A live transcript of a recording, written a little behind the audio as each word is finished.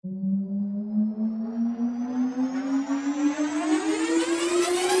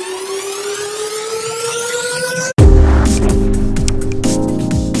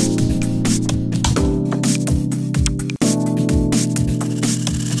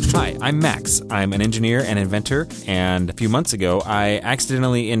Hi, I'm Max. I'm an engineer and inventor, and a few months ago, I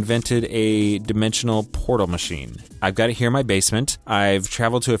accidentally invented a dimensional portal machine. I've got it here in my basement. I've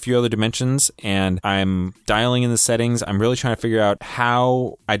traveled to a few other dimensions, and I'm dialing in the settings. I'm really trying to figure out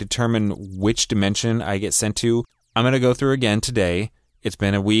how I determine which dimension I get sent to. I'm going to go through again today. It's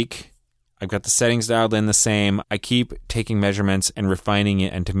been a week. I've got the settings dialed in the same. I keep taking measurements and refining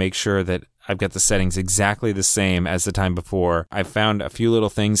it, and to make sure that I've got the settings exactly the same as the time before. I've found a few little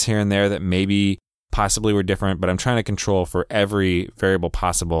things here and there that maybe possibly were different, but I'm trying to control for every variable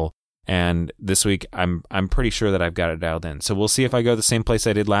possible. And this week, I'm pretty sure that I've got it dialed in. So we'll see if I go the same place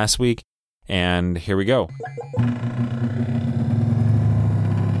I did last week. And here we go.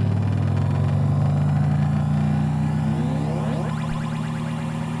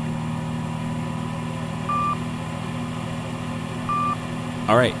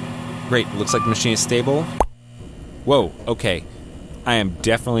 All right. Great. Looks like the machine is stable. Whoa. Okay. I am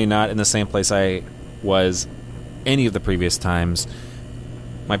definitely not in the same place I was any of the previous times.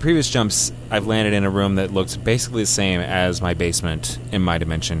 My previous jumps, I've landed in a room that looks basically the same as my basement in my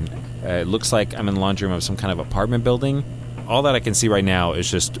dimension. It looks like I'm in the laundry room of some kind of apartment building. All that I can see right now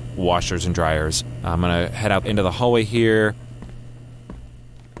is just washers and dryers. I'm going to head out into the hallway here.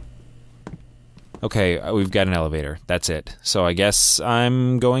 Okay, we've got an elevator. That's it. So I guess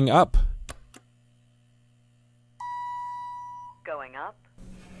I'm going up. Going up?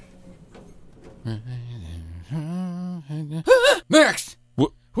 Max!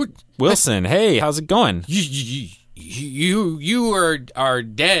 Wilson, hey, how's it going? You are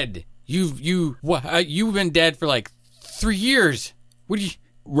dead. You've been dead for like 3 years. What do you...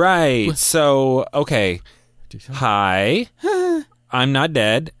 Right, so, okay. Hi. I'm not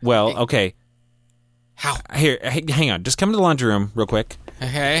dead. Well, okay. How? Here, hang on. Just come to the laundry room real quick.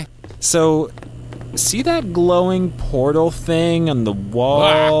 Okay. So, see that glowing portal thing on the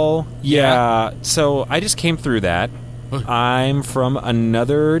wall? Yeah. So, I just came through that. I'm from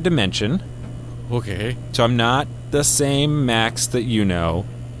another dimension. Okay. So, I'm not the same Max that you know.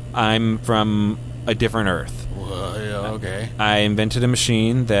 I'm from a different Earth. Okay. I invented a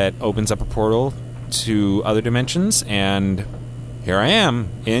machine that opens up a portal to other dimensions, and here I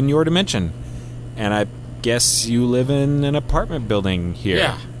am in your dimension. And I guess you live in an apartment building here.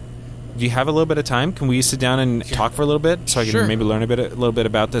 Yeah. Do you have a little bit of time? Can we sit down and talk for a little bit so I can maybe learn a little bit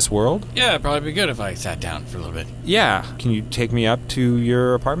about this world? Yeah, it'd probably be good if I sat down for a little bit. Yeah. Can you take me up to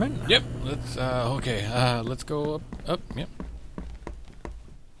your apartment? Yep. Let's go up. Yep.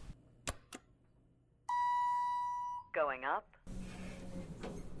 Going up?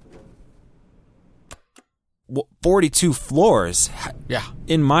 42 floors. Yeah.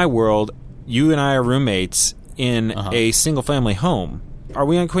 In my world, you and I are roommates in a single-family home. Are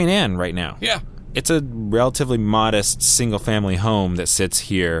we on Queen Anne right now? Yeah. It's a relatively modest single-family home that sits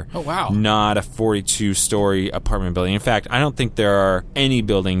here. Oh, wow. Not a 42-story apartment building. In fact, I don't think there are any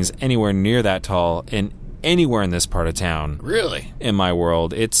buildings anywhere near that tall anywhere in this part of town. Really? In my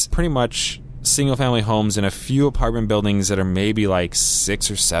world. It's pretty much single-family homes and a few apartment buildings that are maybe like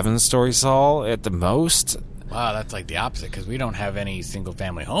 6 or 7 stories tall at the most. Wow, that's like the opposite, because we don't have any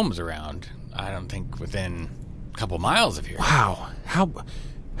single-family homes around. I don't think within a couple miles of here. Wow.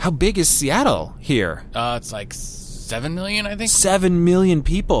 How big is Seattle here? It's like 7 million, I think. 7 million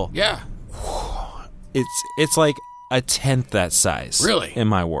people. Yeah. It's like a tenth that size. Really? In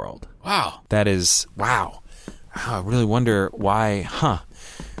my world. Wow. That is, wow. I really wonder why,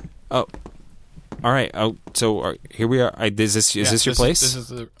 Oh, all right. Oh, so here we are. Is this your place? This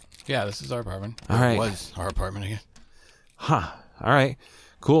is our apartment. All right. It was our apartment again. All right.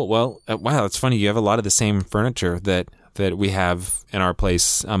 Cool. Well, wow, it's funny. You have a lot of the same furniture that we have in our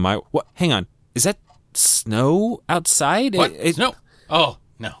place. What? Hang on. Is that snow outside? What? Snow? Oh,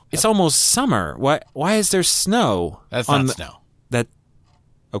 no. It's almost summer. Why is there snow? That's not snow.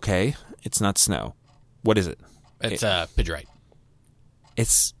 Okay. It's not snow. What is it? It's pidgerite.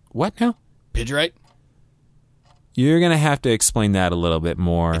 It's what now? Pidgerite? You're going to have to explain that a little bit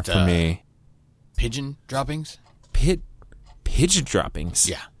more for me. Pigeon droppings? Pigeon droppings?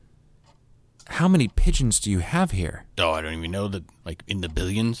 Yeah. How many pigeons do you have here? Oh, I don't even know. Like in the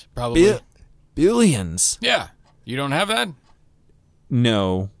billions, probably. Billions? Yeah. You don't have that?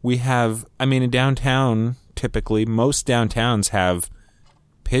 No. We have, in downtown, typically, most downtowns have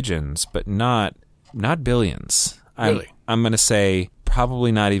pigeons, but not billions. Really? I'm going to say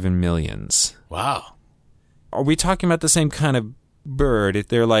probably not even millions. Wow. Are we talking about the same kind of bird?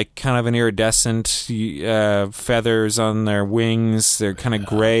 They're like kind of an iridescent feathers on their wings. They're kind of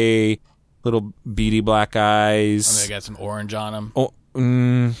gray, little beady black eyes. And they got some orange on them. Oh,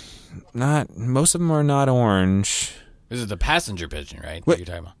 not most of them are not orange. This is the passenger pigeon, right? What? You're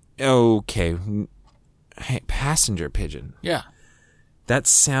talking about? Okay. Hey, passenger pigeon. Yeah. That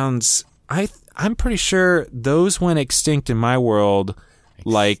sounds... I'm pretty sure those went extinct in my world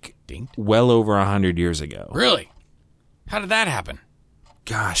like Extinct? well over 100 years ago. Really? How did that happen?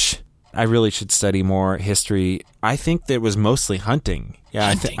 Gosh, I really should study more history. I think that it was mostly hunting. Yeah,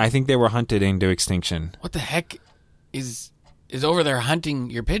 Hunting? I think they were hunted into extinction. What the heck is over there hunting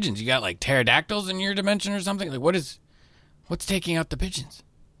your pigeons? You got like pterodactyls in your dimension or something? Like what's taking out the pigeons?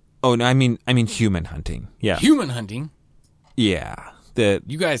 Oh, no, I mean human hunting. Yeah. Human hunting? Yeah.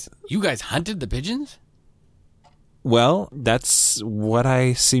 You guys hunted the pigeons? Well, that's what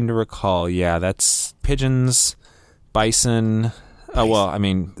I seem to recall. Yeah, that's pigeons, bison. Oh, well, I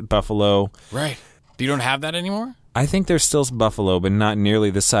mean, buffalo. Right. You don't have that anymore? I think there's still buffalo, but not nearly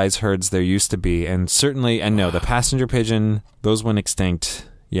the size herds there used to be. And certainly, and no, the passenger pigeon, those went extinct.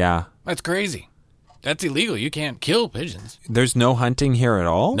 Yeah. That's crazy. That's illegal. You can't kill pigeons. There's no hunting here at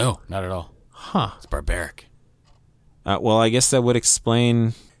all? No, not at all. Huh. It's barbaric. Well, I guess that would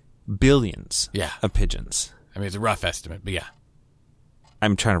explain billions Yeah. of pigeons. I mean, it's a rough estimate, but yeah.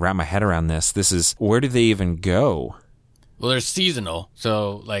 I'm trying to wrap my head around this. Where do they even go? Well, they're seasonal.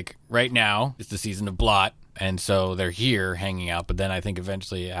 So, like, right now, it's the season of blot. And so they're here hanging out. But then I think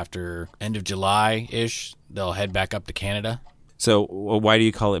eventually after end of July-ish, they'll head back up to Canada. So why do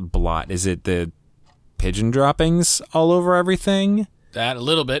you call it blot? Is it the pigeon droppings all over everything? That a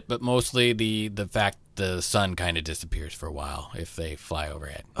little bit, but mostly the fact the sun kind of disappears for a while if they fly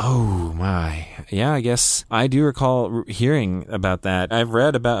overhead. Oh, my. Yeah, I guess I do recall hearing about that. I've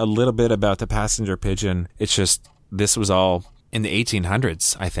read about a little bit about the passenger pigeon. It's just this was all in the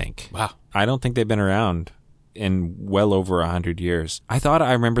 1800s, I think. Wow. I don't think they've been around in well over 100 years. I thought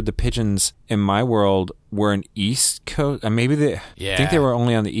I remembered the pigeons in my world were an East Coast. Maybe I think they were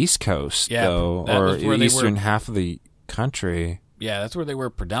only on the East Coast, though, or eastern half of the country. Yeah, that's where they were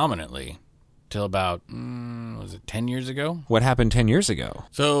predominantly till about, was it 10 years ago? What happened 10 years ago?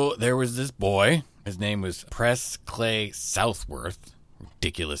 So there was this boy, his name was Press Clay Southworth,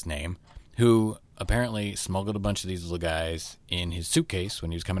 ridiculous name, who apparently smuggled a bunch of these little guys in his suitcase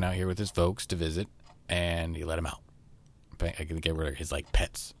when he was coming out here with his folks to visit, and he let them out. I think they were his, like,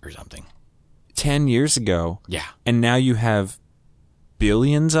 pets or something. 10 years ago? Yeah. And now you have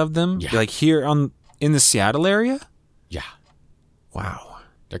billions of them? Yeah. Like here in the Seattle area? Yeah. Wow.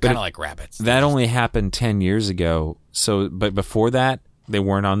 They're kind of like rabbits. That only happened 10 years ago. So, but before that, they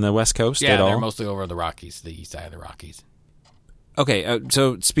weren't on the West Coast at all? Yeah, they're mostly over the Rockies, the east side of the Rockies. Okay,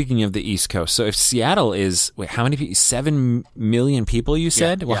 so speaking of the East Coast, so if Seattle is, how many people? 7 million people, you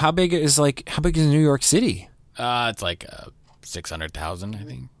said? Yeah, well, yeah. how big is New York City? It's like 600,000, I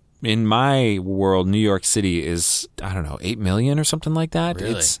think. In my world, New York City is, I don't know, 8 million or something like that.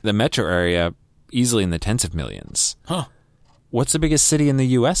 Really? It's the metro area, easily in the tens of millions. Huh. What's the biggest city in the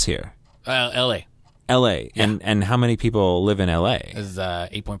U.S. here? L.A. L.A. Yeah. And how many people live in L.A.? This is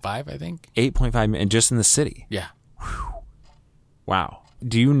 8.5, I think. 8.5 million, just in the city. Yeah. Wow.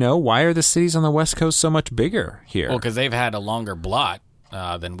 Do you know why are the cities on the West Coast so much bigger here? Well, because they've had a longer blot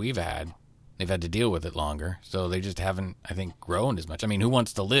than we've had. They've had to deal with it longer, so they just haven't, I think, grown as much. I mean, who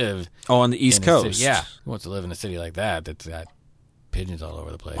wants to live... on the East in a Coast? city? Yeah. Who wants to live in a city like that that's got pigeons all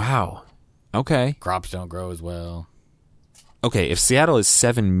over the place? Wow. Okay. Crops don't grow as well. Okay, if Seattle is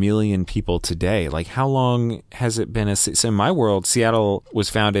 7 million people today, like how long has it been? So in my world, Seattle was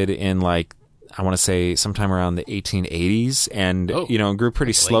founded in like, I want to say sometime around the 1880s and, grew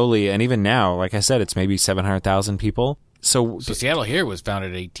pretty slowly. And even now, like I said, it's maybe 700,000 people. So Seattle here was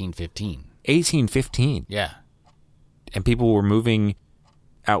founded in 1815. 1815. Yeah. And people were moving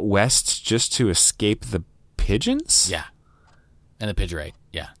out west just to escape the pigeons? Yeah. And the pigeonite.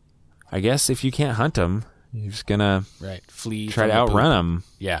 Yeah. I guess if you can't hunt them, you're just going to flee. Try to outrun them.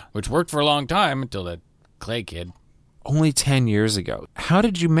 Yeah. Which worked for a long time until that Clay kid. Only 10 years ago. How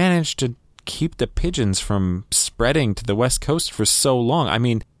did you manage to keep the pigeons from spreading to the West Coast for so long? I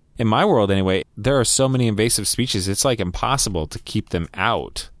mean, in my world anyway, there are so many invasive species, it's like impossible to keep them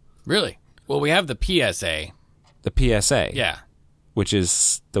out. Really? Well, we have the PSA. The PSA? Yeah. Which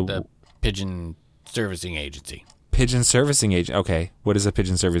is the Pigeon Servicing Agency. Pigeon Servicing Agency. Okay. What does a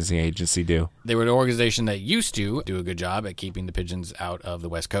Pigeon Servicing Agency do? They were an organization that used to do a good job at keeping the pigeons out of the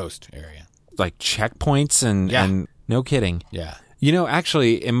West Coast area. Like checkpoints and no kidding. Yeah. You know,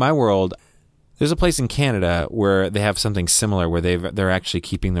 actually, in my world, there's a place in Canada where they have something similar where they're actually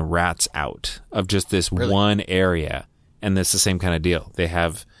keeping the rats out of just this one area. And it's the same kind of deal. They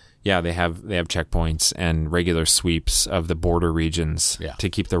have checkpoints and regular sweeps of the border regions to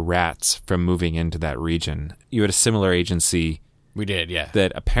keep the rats from moving into that region. You had a similar agency We did, yeah.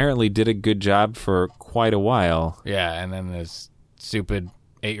 that apparently did a good job for quite a while. Yeah, and then this stupid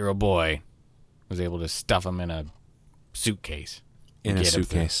 8-year-old boy was able to stuff him in a suitcase. In a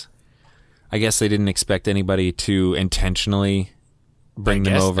suitcase. I guess they didn't expect anybody to intentionally bring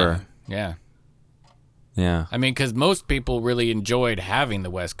them over. Yeah. Yeah. I mean, because most people really enjoyed having the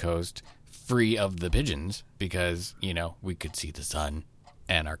West Coast free of the pigeons because, we could see the sun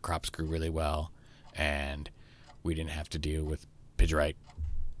and our crops grew really well and we didn't have to deal with Pidgerite.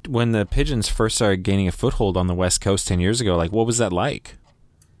 When the pigeons first started gaining a foothold on the West Coast 10 years ago, what was that like?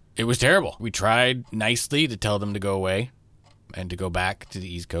 It was terrible. We tried nicely to tell them to go away and to go back to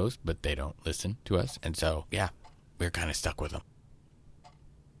the East Coast, but they don't listen to us. And so, we're kind of stuck with them.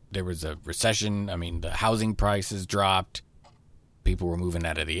 There was a recession. I mean, the housing prices dropped. People were moving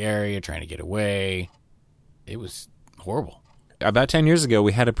out of the area, trying to get away. It was horrible. About 10 years ago,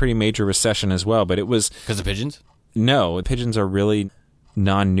 we had a pretty major recession as well, but it was... Because of pigeons? No, pigeons are really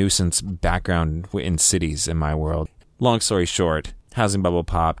non-nuisance background in cities in my world. Long story short, housing bubble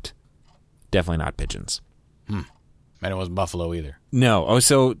popped. Definitely not pigeons. And it wasn't buffalo either. No. Oh,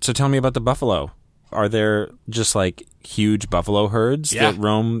 so tell me about the buffalo. Are there just huge buffalo herds that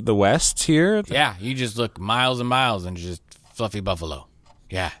roam the West here? Yeah, you just look miles and miles and just fluffy buffalo.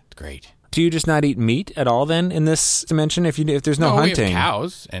 Yeah, it's great. Do you just not eat meat at all then in this dimension if there's no hunting? We have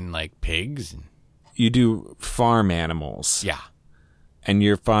cows and pigs. And... You do farm animals. Yeah. And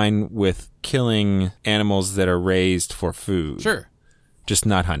you're fine with killing animals that are raised for food. Sure. Just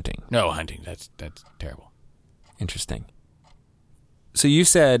not hunting. No hunting. That's terrible. Interesting. So you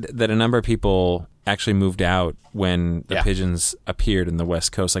said that a number of people actually moved out when the pigeons appeared in the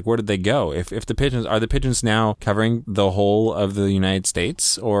West Coast. Where did they go? If the pigeons are the pigeons now covering the whole of the United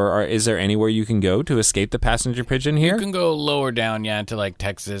States, or is there anywhere you can go to escape the passenger pigeon here? You can go lower down, to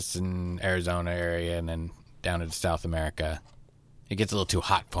Texas and Arizona area, and then down into South America. It gets a little too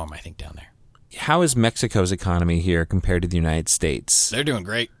hot for them, I think, down there. How is Mexico's economy here compared to the United States? They're doing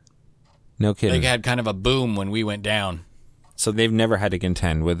great. No kidding. They had kind of a boom when we went down. So they've never had to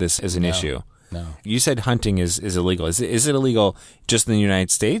contend with this as an issue. No. You said hunting is illegal. Is it illegal just in the United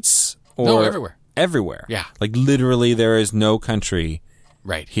States? Or no, everywhere. Everywhere? Yeah. Literally there is no country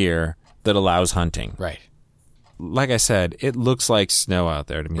right here that allows hunting. Right. Like I said, it looks like snow out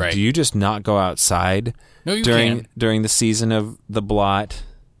there to me. Right. Do you just not go outside during the season of the blot?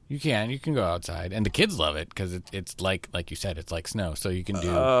 You can go outside, and the kids love it because it's like you said, it's like snow. So you can do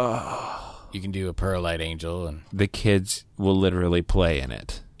a perlite angel, and the kids will literally play in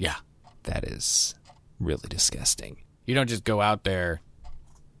it. Yeah, that is really disgusting. You don't just go out there,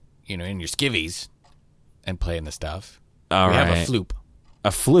 in your skivvies, and play in the stuff. We have a floop. A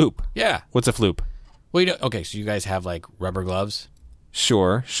floop. Yeah. What's a floop? Well, okay, so you guys have rubber gloves.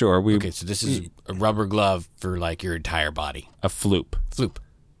 Sure. Okay, so this is a rubber glove for your entire body. A floop. Floop.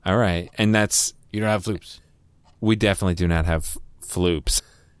 All right. And you don't have floops. We definitely do not have floops.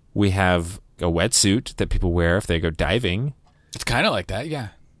 We have a wetsuit that people wear if they go diving. It's kind of like that, yeah.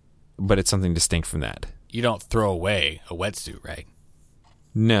 But it's something distinct from that. You don't throw away a wetsuit, right?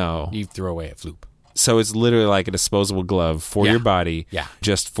 No. You throw away a floop. So it's literally like a disposable glove for your body,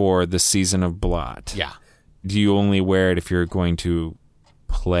 just for the season of blot. Yeah. Do you only wear it if you're going to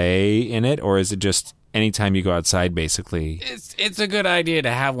play in it, or is it just anytime you go outside, basically? It's a good idea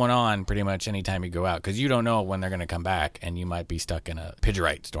to have one on pretty much anytime you go out, because you don't know when they're going to come back, and you might be stuck in a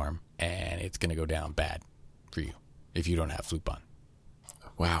Pidgerite storm, and it's going to go down bad for you if you don't have floop on.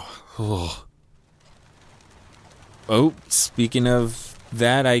 Wow. Oh, speaking of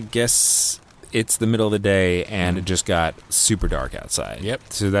that, I guess it's the middle of the day, and it just got super dark outside. Yep.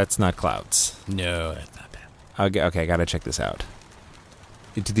 So that's not clouds. No, that's not bad. Okay, I got to check this out.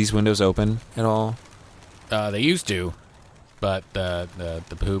 Do these windows open at all? They used to, but the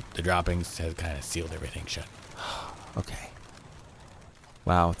poop, the droppings, has kind of sealed everything shut. Okay.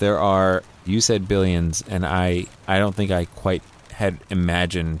 Wow, you said billions, and I don't think I quite had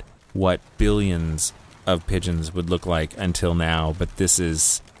imagined what billions of pigeons would look like until now, but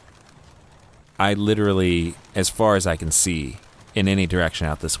I literally, as far as I can see, in any direction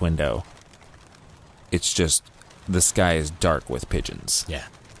out this window, it's just, the sky is dark with pigeons. Yeah.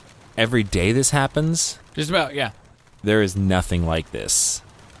 Every day this happens? Just about, yeah. There is nothing like this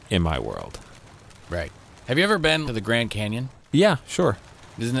in my world. Right. Have you ever been to the Grand Canyon? Yeah, sure.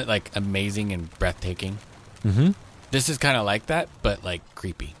 Isn't it, amazing and breathtaking? Mm-hmm. This is kind of like that, but,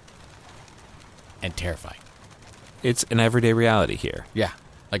 creepy. And terrifying. It's an everyday reality here. Yeah.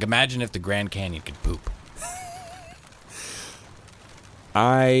 Imagine if the Grand Canyon could poop.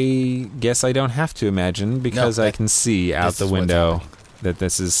 I guess I don't have to imagine, because I can see out the window that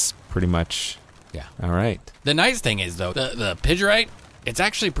this is pretty much Yeah. All right. The nice thing is, though, the Pidgeotite, it's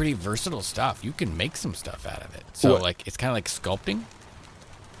actually pretty versatile stuff. You can make some stuff out of it. So, What? it's kind of like sculpting.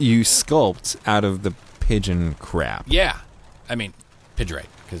 You sculpt out of the pigeon crap. Yeah. I mean, Pidgeotite,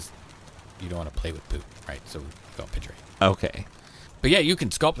 because you don't want to play with poop, right? So we go Pidgeotite. Okay. But yeah, you can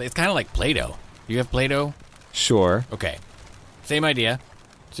sculpt. It's kind of like Play-Doh. You have Play-Doh? Sure. Okay. Same idea.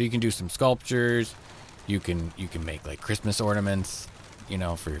 So you can do some sculptures. You can make like Christmas ornaments,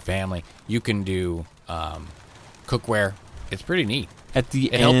 for your family. You can do cookware. It's pretty neat.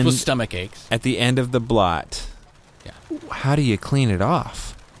 It helps with stomach aches. At the end of the blot, Yeah. how do you clean it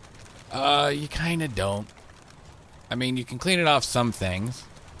off? You kind of don't. I mean, you can clean it off some things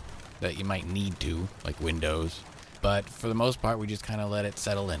that you might need to, like windows. But for the most part, we just kind of let it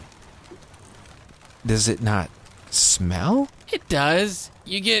settle in. Does it not smell? It does.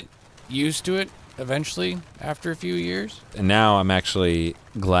 You get used to it eventually after a few years. And now I'm actually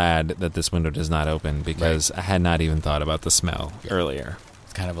glad that this window does not open because I had not even thought about the smell earlier.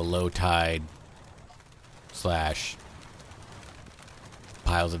 It's kind of a low tide /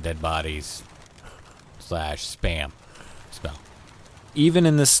 piles of dead bodies / spam smell. Even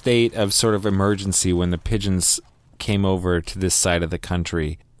in the state of sort of emergency when the pigeons came over to this side of the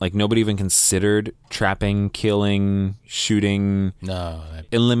country, like nobody even considered trapping, killing, shooting, No.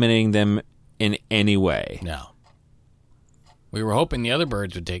 eliminating them in any way. No. We were hoping the other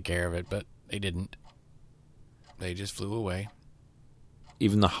birds would take care of it, but they didn't. They just flew away.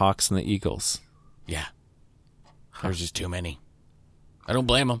 Even the hawks and the eagles. Yeah. There's just too many. I don't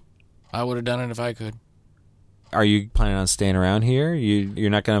blame them. I would have done it if I could. Are you planning on staying around here? You're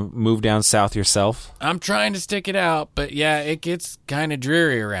not going to move down south yourself? I'm trying to stick it out, but yeah, it gets kind of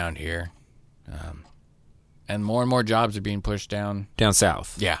dreary around here. And more jobs are being pushed down. Down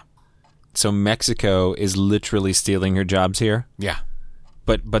south? Yeah. So Mexico is literally stealing your jobs here? Yeah.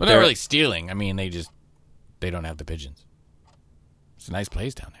 But They're they're not really stealing. I mean, they don't have the pigeons. It's a nice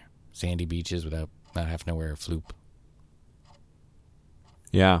place down there. Sandy beaches without not having to wear a floop.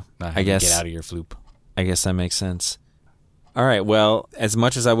 Yeah, Not I having guess to get out of your floop. I guess that makes sense. All right, well, as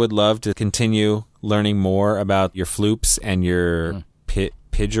much as I would love to continue learning more about your floops and your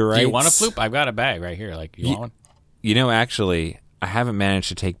Pidgeotites. Do you want a floop? I've got a bag right here. Like, you want one? Actually, I haven't managed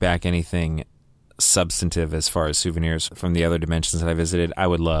to take back anything substantive as far as souvenirs from the other dimensions that I visited. I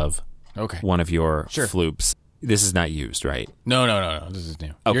would love one of your floops. This is not used, right? No. This is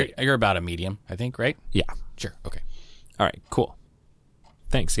new. Okay. You're about a medium, I think, right? Yeah. Sure. Okay. All right, cool.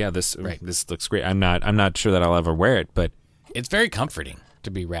 Thanks. Yeah, this looks great. I'm not sure that I'll ever wear it, but it's very comforting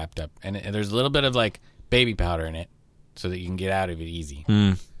to be wrapped up, and there's a little bit of like baby powder in it, so that you can get out of it easy.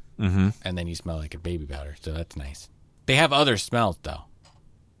 Mm-hmm. And then you smell like a baby powder, so that's nice. They have other smells though.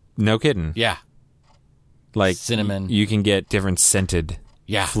 No kidding. Yeah. Like cinnamon. You can get different scented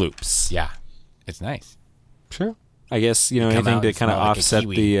floops. Yeah. It's nice. Sure. I guess anything to kind of offset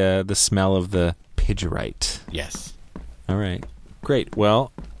the smell of the Pidgeotite. Yes. All right. Great.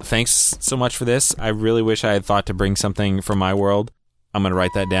 Well, thanks so much for this. I really wish I had thought to bring something from my world. I'm going to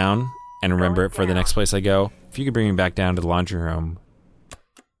write that down and remember it for the next place I go. If you could bring me back down to the laundry room.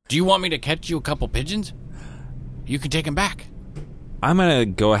 Do you want me to catch you a couple pigeons? You can take them back. I'm going to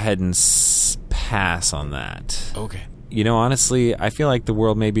go ahead and pass on that. Okay. Honestly, I feel like the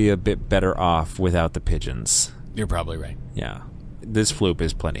world may be a bit better off without the pigeons. You're probably right. Yeah. This floop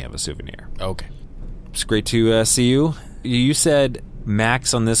is plenty of a souvenir. Okay. It's great to see you. You said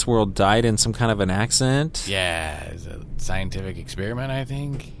Max on this world died in some kind of an accident? Yeah, it's a scientific experiment, I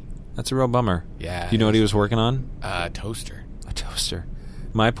think. That's a real bummer. Yeah. Do you know what he was working on? A toaster. A toaster.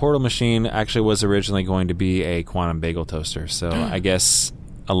 My portal machine actually was originally going to be a quantum bagel toaster, so I guess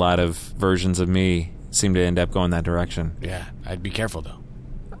a lot of versions of me seem to end up going that direction. Yeah, I'd be careful, though.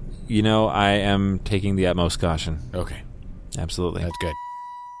 I am taking the utmost caution. Okay. Absolutely. That's good.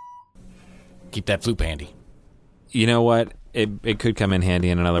 Keep that floop handy. You know what? It could come in handy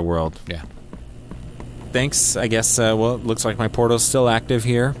in another world. Yeah. Thanks. I guess, it looks like my portal's still active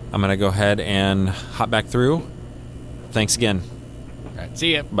here. I'm going to go ahead and hop back through. Thanks again. All right.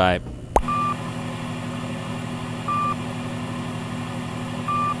 See ya. Bye.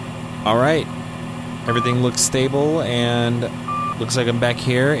 All right. Everything looks stable and looks like I'm back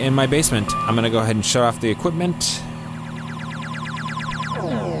here in my basement. I'm going to go ahead and shut off the equipment.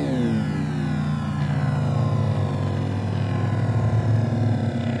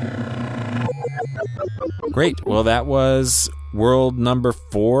 Great. Well, that was world number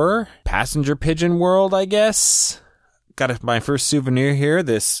 4. Passenger pigeon world, I guess. Got my first souvenir here,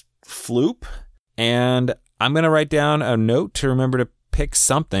 this floop. And I'm going to write down a note to remember to pick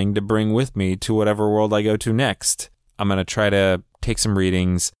something to bring with me to whatever world I go to next. I'm going to try to take some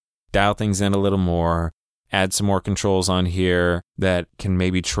readings, dial things in a little more, add some more controls on here that can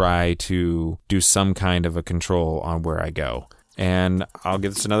maybe try to do some kind of a control on where I go. And I'll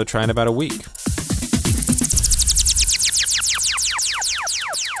give this another try in about a week.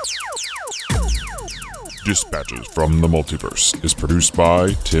 Dispatches from the Multiverse is produced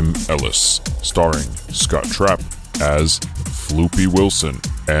by Tim Ellis, starring Scott Trapp as Floopy Wilson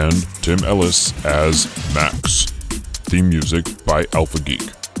and Tim Ellis as Max. Theme music by Alpha Geek.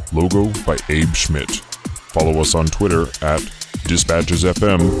 Logo by Abe Schmidt. Follow us on Twitter at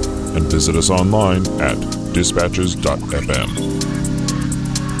DispatchesFM and visit us online at dispatches.fm.